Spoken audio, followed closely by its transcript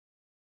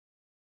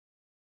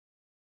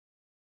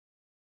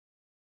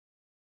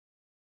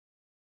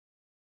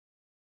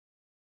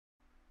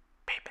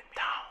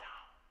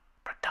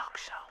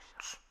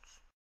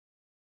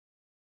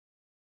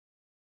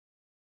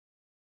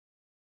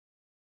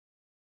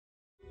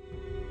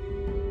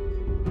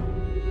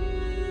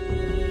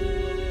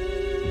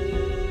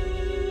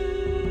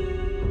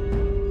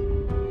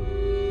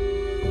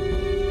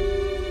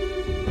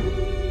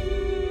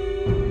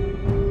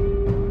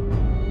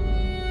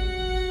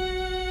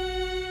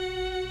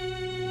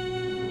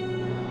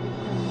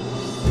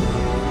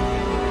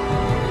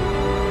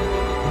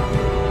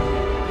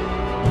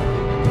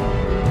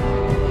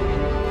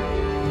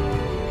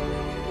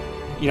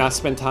I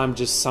spend time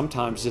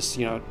sometimes just,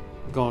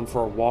 going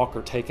for a walk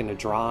or taking a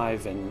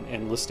drive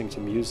and listening to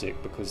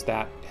music, because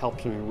that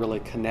helps me really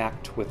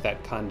connect with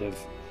that kind of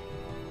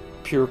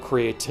pure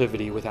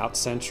creativity without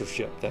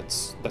censorship.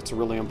 That's a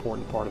really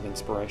important part of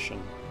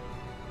inspiration.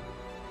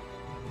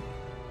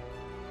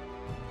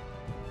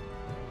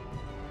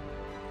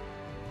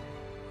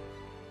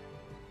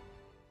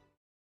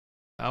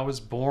 I was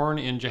born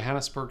in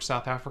Johannesburg,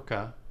 South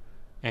Africa,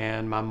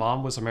 and my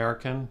mom was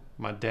American,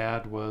 my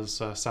dad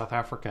was South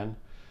African,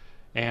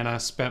 and I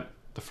spent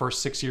the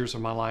first 6 years of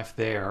my life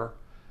there,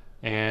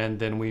 and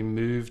then we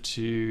moved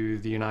to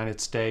the United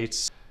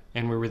States,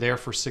 and we were there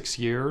for 6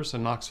 years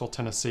in Knoxville,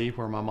 Tennessee,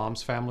 where my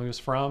mom's family was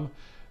from,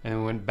 and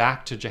we went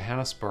back to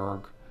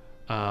Johannesburg,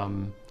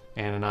 and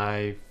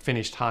I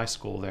finished high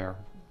school there,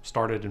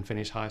 started and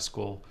finished high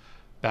school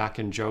back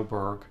in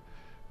Joburg,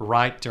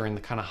 right during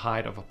the kind of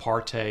height of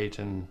apartheid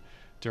and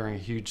during a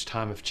huge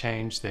time of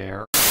change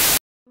there.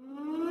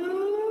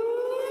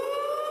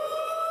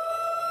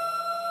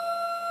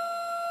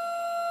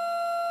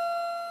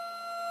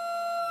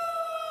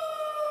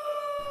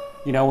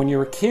 When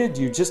you're a kid,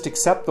 you just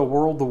accept the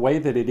world the way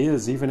that it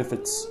is, even if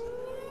it's,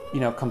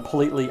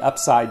 completely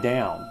upside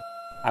down.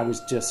 I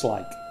was just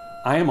like,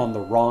 I am on the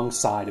wrong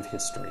side of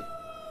history.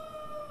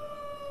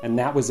 And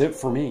that was it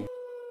for me.